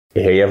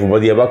Hey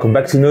everybody and welcome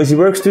back to Noizie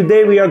Works.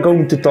 Today we are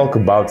going to talk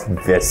about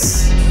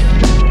this.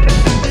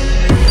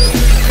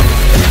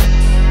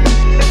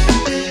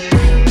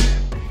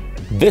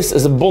 This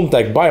is a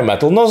Bondtech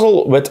BiMetal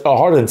nozzle with a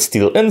hardened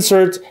steel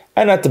insert,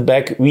 and at the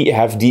back we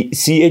have the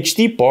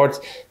CHT part.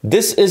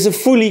 This is a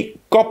fully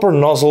copper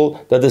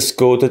nozzle that is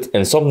coated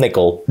in some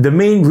nickel. The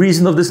main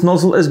reason of this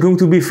nozzle is going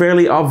to be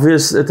fairly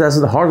obvious. It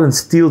has a hardened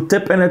steel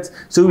tip in it,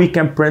 so we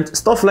can print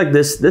stuff like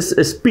this. This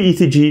is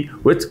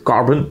PETG with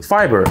carbon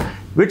fiber,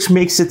 which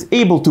makes it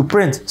able to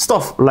print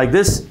stuff like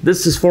this.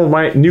 This is for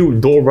my new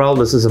doorbell.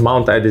 This is a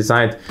mount I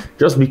designed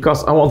just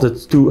because I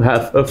wanted to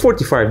have a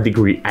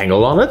 45-degree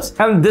angle on it.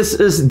 And this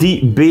is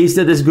the base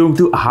that is going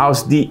to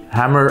house the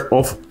hammer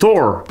of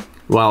Thor.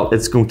 Well,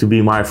 it's going to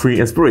be my free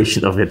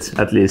inspiration of it,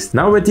 at least.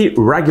 Now with the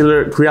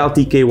regular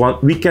Creality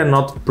K1, we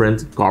cannot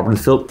print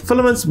carbon-filled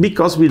filaments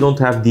because we don't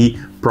have the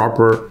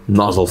proper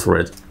nozzle for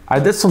it. I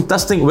did some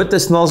testing with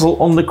this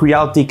nozzle on the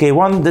Creality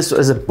K1. This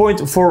is a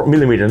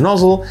 0.4mm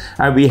nozzle,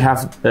 and we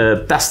have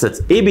tested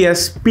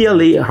ABS,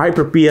 PLA,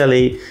 Hyper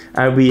PLA,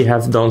 and we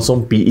have done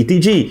some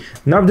PETG.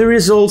 Now the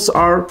results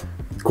are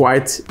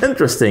quite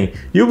interesting.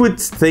 You would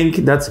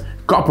think that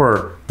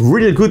copper,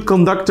 really good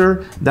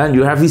conductor, then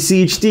you have the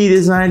CHT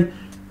design,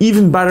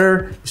 even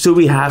better, so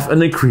we have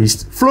an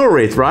increased flow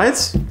rate,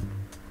 right?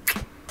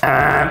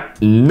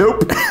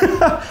 Nope.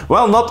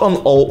 Well, not on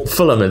all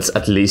filaments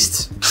at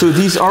least. So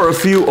these are a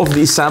few of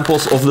the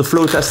samples of the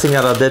flow testing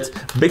that I did.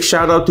 Big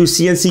shout out to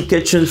CNC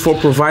Kitchen for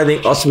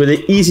providing us with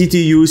an easy to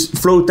use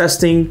flow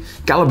testing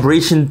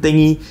calibration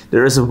thingy.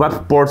 There is a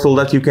web portal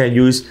that you can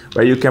use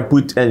where you can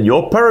put in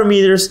your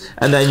parameters,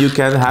 and then you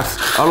can have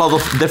a lot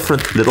of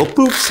different little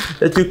poops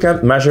that you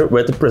can measure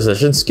with a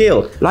precision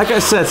scale. Like I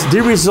said,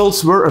 the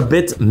results were a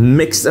bit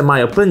mixed in my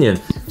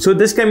opinion. So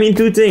this can mean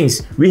two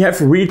things. We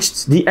have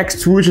reached the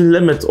extrusion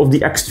limit of the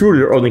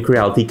extruder on the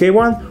Creality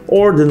K1,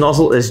 or the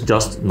nozzle is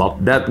just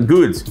not that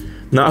good.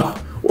 Now,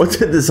 what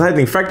the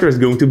deciding factor is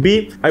going to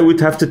be, I would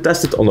have to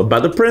test it on a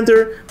better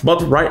printer,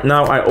 but right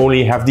now I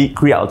only have the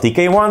Creality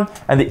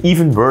K1 and the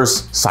even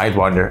worse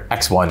Sidewinder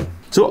X1.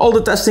 So all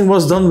the testing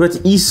was done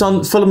with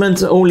ESUN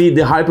filament, only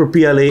the Hyper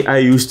PLA, I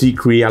used the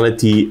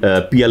Creality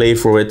PLA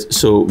for it.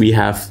 So we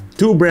have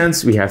two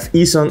brands, we have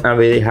ESUN and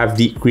we have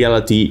the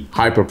Creality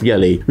Hyper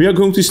PLA. We are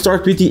going to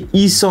start with the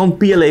ESUN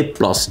PLA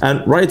Plus,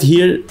 and right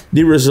here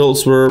the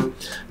results were,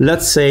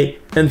 let's say,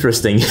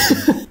 interesting.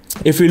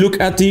 If we look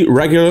at the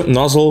regular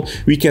nozzle,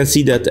 we can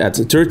see that at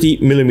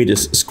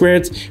 30mm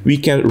squared, we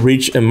can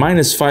reach a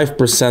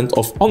 -5%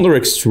 of under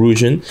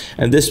extrusion,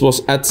 and this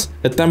was at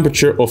a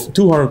temperature of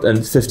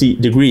 250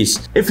 degrees.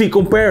 If we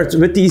compare it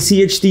with the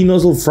CHT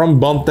nozzle from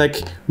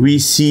Bondtech, we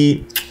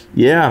see,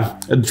 yeah,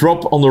 a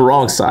drop on the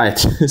wrong side.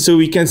 So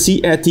we can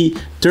see at the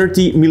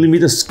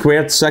 30mm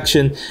squared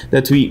section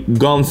that we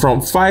gone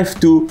from 5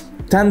 to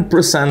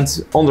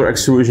 10% under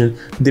extrusion.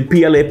 The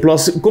PLA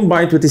Plus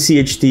combined with the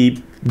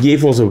CHT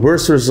gave us a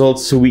worse result,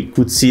 so we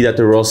could see that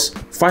there was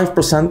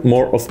 5%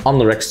 more of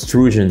under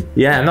extrusion.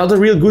 Yeah, not a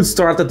real good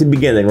start at the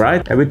beginning,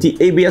 right? And with the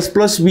ABS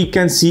Plus, we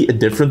can see a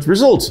different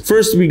result.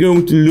 First, we're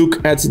going to look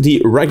at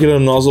the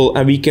regular nozzle,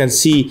 and we can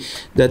see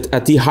that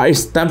at the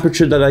highest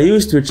temperature that I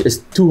used, which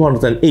is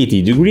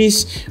 280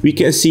 degrees, we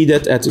can see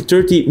that at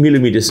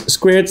 30mm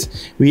squared,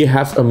 we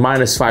have a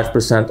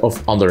 -5%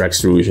 of under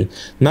extrusion.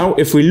 Now,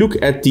 if we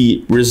look at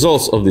the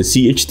results of the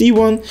CHT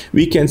one,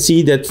 we can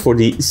see that for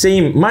the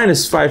same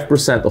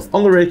 -5% of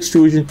under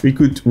extrusion, we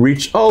could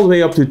reach all the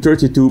way up to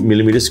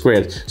 32mm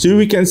squared. So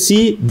we can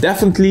see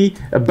definitely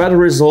a better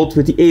result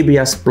with the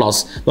ABS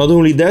Plus. Not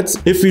only that,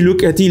 if we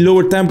look at the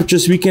lower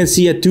temperatures, we can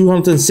see at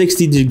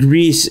 260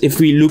 degrees, if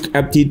we look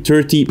at the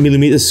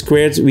 30mm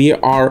squared, we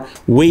are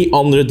way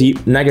under the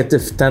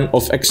 -10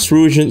 of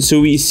extrusion. So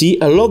we see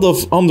a lot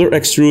of under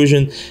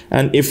extrusion.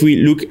 And if we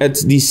look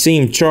at the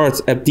same chart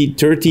at the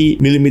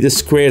 30mm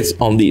squared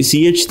on the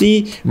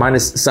CHT,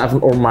 -7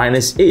 or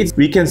 -8,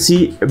 we can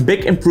see a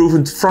big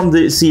improvement from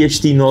the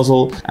CHT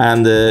nozzle,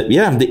 and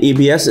yeah, the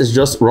ABS is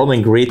just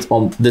running great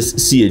on this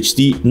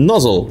CHT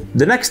nozzle.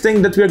 The next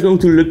thing that we are going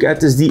to look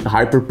at is the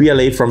Hyper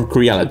PLA from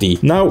Creality.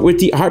 Now with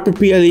the Hyper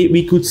PLA,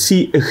 we could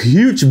see a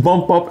huge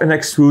bump up in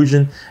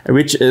extrusion,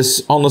 which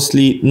is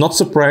honestly not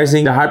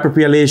surprising. The Hyper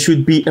PLA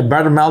should be a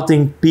better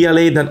melting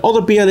PLA than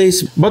other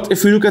PLAs, but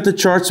if we look at the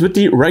charts with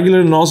the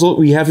regular nozzle,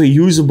 we have a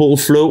usable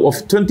flow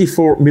of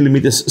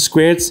 24mm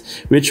squared,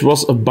 which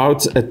was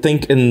about, I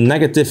think, a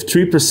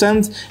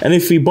 -3%, and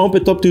if we bump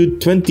it up to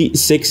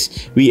 26,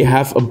 we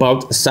have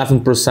about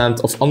 7%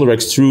 of under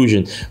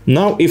extrusion.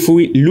 Now, if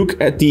we look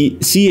at the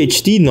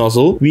CHT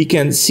nozzle, we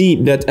can see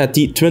that at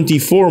the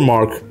 24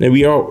 mark,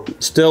 we are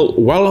still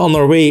well on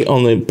our way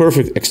on a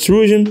perfect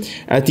extrusion.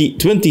 At the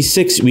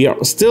 26, we are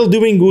still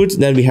doing good.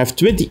 Then we have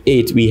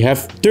 28, we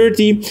have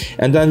 30,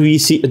 and then we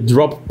see a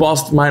drop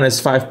past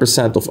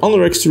 -5% of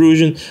under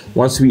extrusion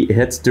once we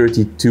hit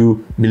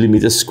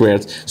 32mm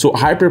squared. So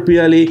Hyper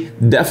PLA,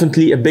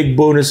 definitely a big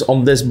bonus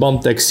on this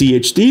Bondtech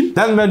CHT. PETG.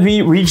 Then when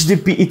we reach the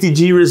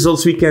PETG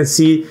results, we can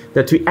see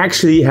that we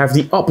actually have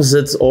the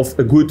opposite of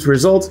a good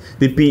result.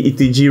 The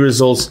PETG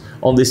results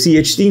on the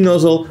CHT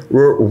nozzle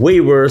were way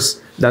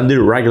worse than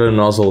the regular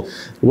nozzle.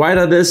 Why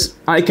that is,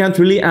 I can't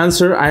really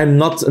answer. I am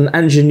not an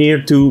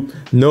engineer to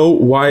know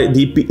why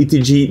the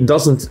PETG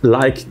doesn't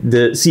like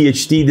the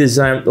CHT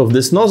design of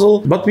this nozzle,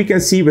 but we can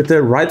see with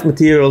the right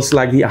materials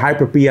like the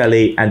Hyper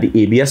PLA and the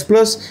ABS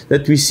Plus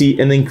that we see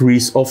an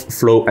increase of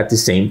flow at the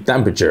same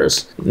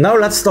temperatures. Now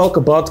let's talk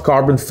about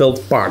carbon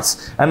filled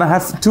parts, and I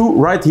have two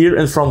right here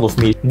in front of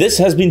me. This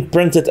has been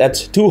printed at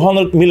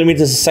 200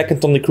 millimeters a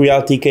second on the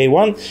Creality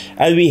K1,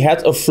 and we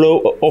had a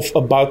flow of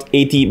about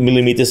 80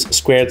 millimeters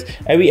squared,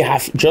 and we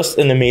have just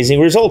an amazing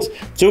result.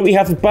 So we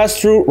have a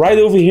pass-through right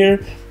over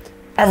here.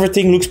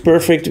 Everything looks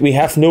perfect. We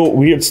have no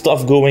weird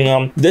stuff going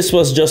on. This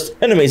was just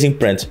an amazing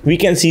print. We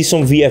can see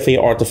some VFA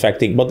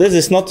artifacting, but this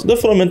is not the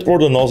filament or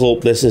the nozzle.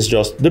 This is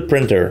just the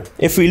printer.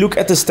 If we look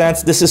at the stand,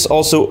 this is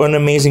also an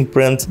amazing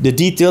print. The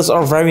details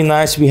are very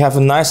nice. We have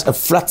a nice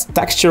flat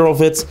texture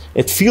of it.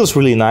 It feels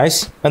really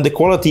nice and the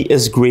quality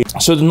is great.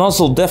 So the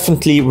nozzle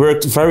definitely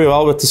worked very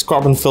well with this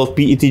carbon filled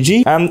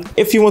PETG. And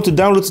if you want to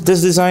download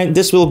this design,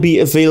 this will be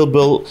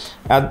available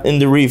in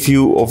the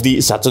review of the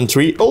Saturn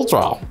III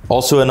Ultra.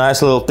 Also a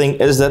nice little thing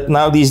is that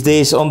now these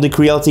days on the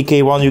Creality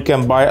K1 you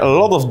can buy a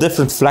lot of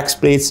different flex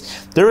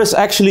plates. There is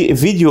actually a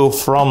video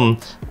from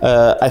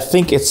I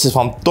think it's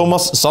from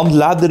Thomas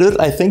Sandladerer,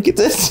 I think it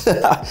is.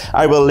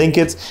 I will link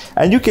it,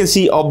 and you can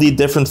see all the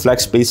different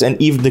flex plates,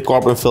 and even the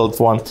carbon filled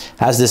one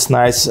has this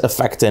nice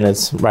effect in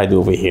it right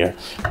over here.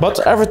 But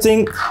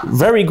everything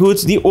very good.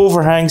 The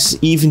overhangs,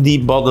 even the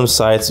bottom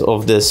side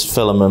of this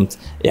filament,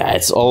 yeah,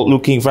 it's all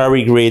looking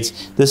very great.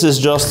 This is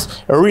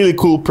just a really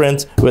cool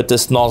print with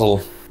this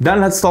nozzle. Then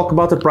let's talk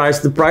about the price.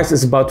 The price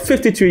is about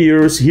 53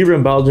 euros here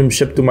in Belgium,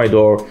 shipped to my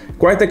door.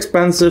 Quite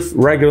expensive.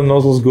 Regular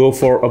nozzles go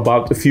for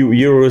about a few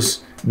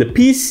euros the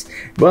piece.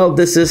 Well,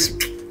 this is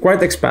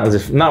quite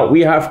expensive. Now we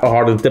have a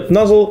hardened tip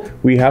nozzle.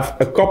 We have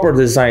a copper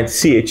designed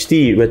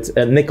CHT with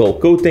a nickel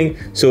coating.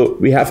 So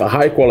we have a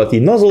high quality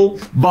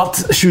nozzle, but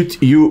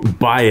should you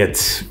buy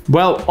it?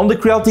 Well, on the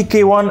Creality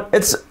K1,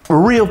 it's a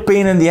real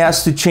pain in the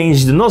ass to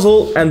change the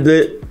nozzle, and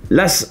the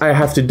less I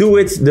have to do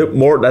it, the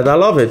more that I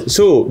love it.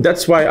 So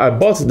that's why I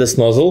bought this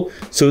nozzle.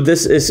 So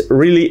this is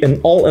really an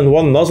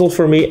all-in-one nozzle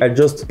for me. I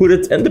just put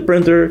it in the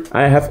printer.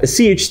 I have a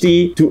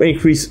CHT to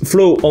increase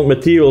flow on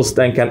materials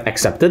that can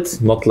accept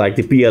it, not like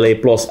the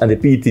PLA Plus and the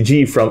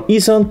PETG from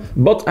Eson,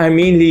 but I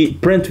mainly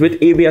print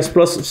with ABS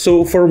Plus.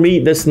 So for me,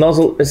 this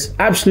nozzle is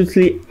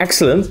absolutely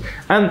excellent.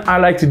 And I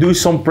like to do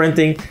some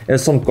printing in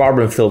some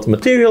carbon-filled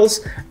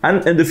materials.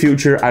 And in the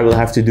future, I will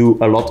have to do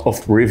a lot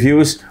of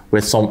reviews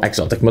with some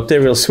exotic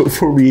materials. So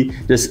for me,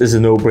 this is a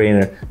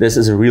no-brainer. This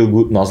is a real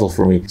good nozzle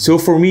for me. So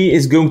for me,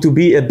 it's going to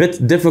be a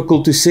bit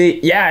difficult to say,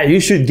 yeah, you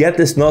should get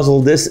this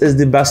nozzle. This is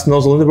the best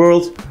nozzle in the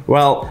world.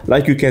 Well,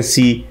 like you can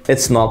see,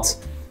 it's not.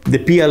 The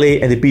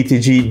PLA and the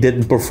PETG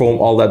didn't perform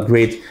all that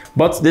great,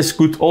 but this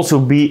could also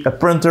be a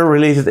printer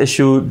related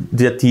issue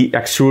that the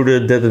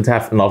extruder didn't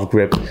have enough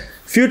grip.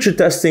 Future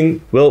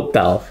testing will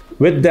tell.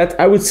 With that,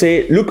 I would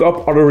say look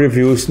up other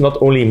reviews,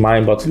 not only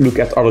mine, but look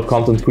at other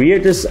content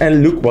creators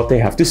and look what they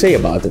have to say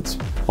about it.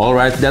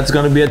 Alright, that's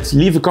gonna be it.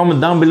 Leave a comment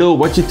down below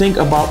what you think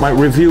about my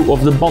review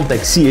of the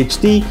Bondtech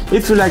CHT.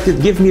 If you liked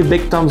it, give me a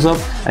big thumbs up.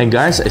 And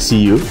guys, I see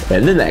you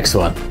in the next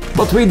one.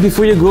 But wait,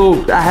 before you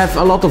go, I have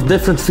a lot of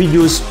different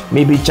videos.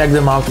 Maybe check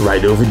them out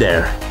right over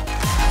there.